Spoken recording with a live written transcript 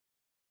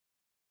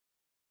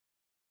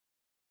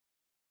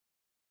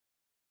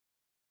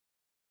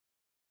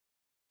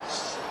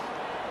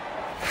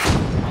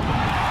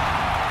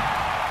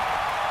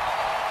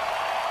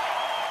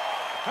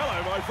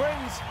Hello my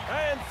friends,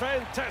 and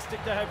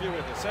fantastic to have you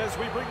with us as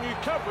we bring you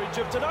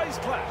coverage of today's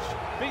clash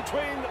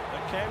between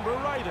the Canberra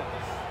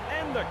Raiders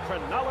and the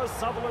Cronulla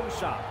Sutherland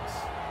Sharks.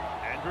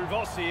 Andrew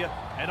Voss here,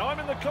 and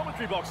I'm in the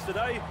commentary box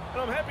today, and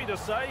I'm happy to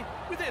say,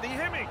 with Eddie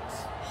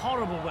Hemmings.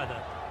 Horrible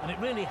weather, and it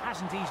really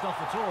hasn't eased off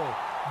at all.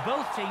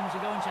 Both teams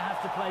are going to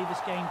have to play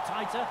this game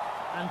tighter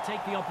and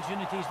take the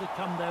opportunities that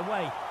come their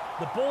way.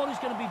 The ball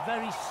is going to be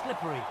very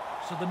slippery,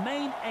 so the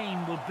main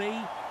aim will be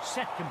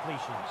set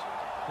completions.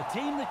 The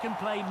team that can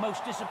play most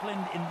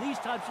disciplined in these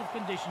types of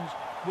conditions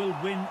will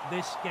win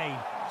this game.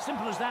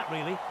 Simple as that,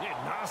 really. Yeah,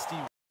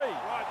 nasty.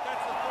 Right,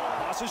 that's the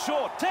ball. Pass is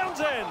short.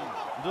 Townsend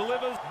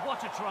delivers.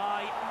 What a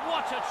try.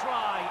 What a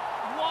try.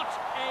 What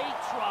a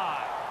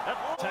try.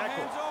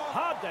 Tackle.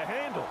 Hard to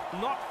handle.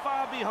 Not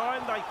far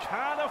behind. They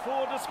can't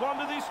afford to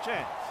squander this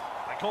chance.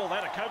 They call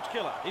that a coach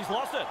killer. He's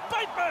lost it.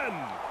 Bateman!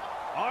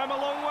 I'm a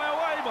long way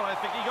away, but I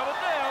think he got it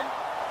down.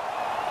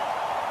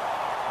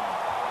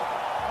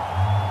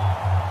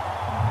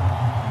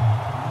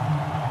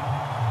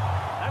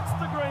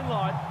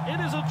 Light. It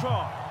is a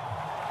try.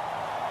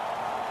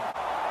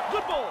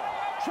 Good ball.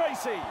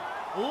 Tracy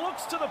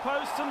looks to the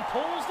post and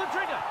pulls the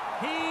trigger.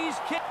 He's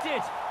kicked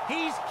it.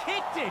 He's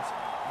kicked it.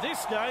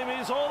 This game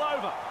is all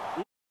over.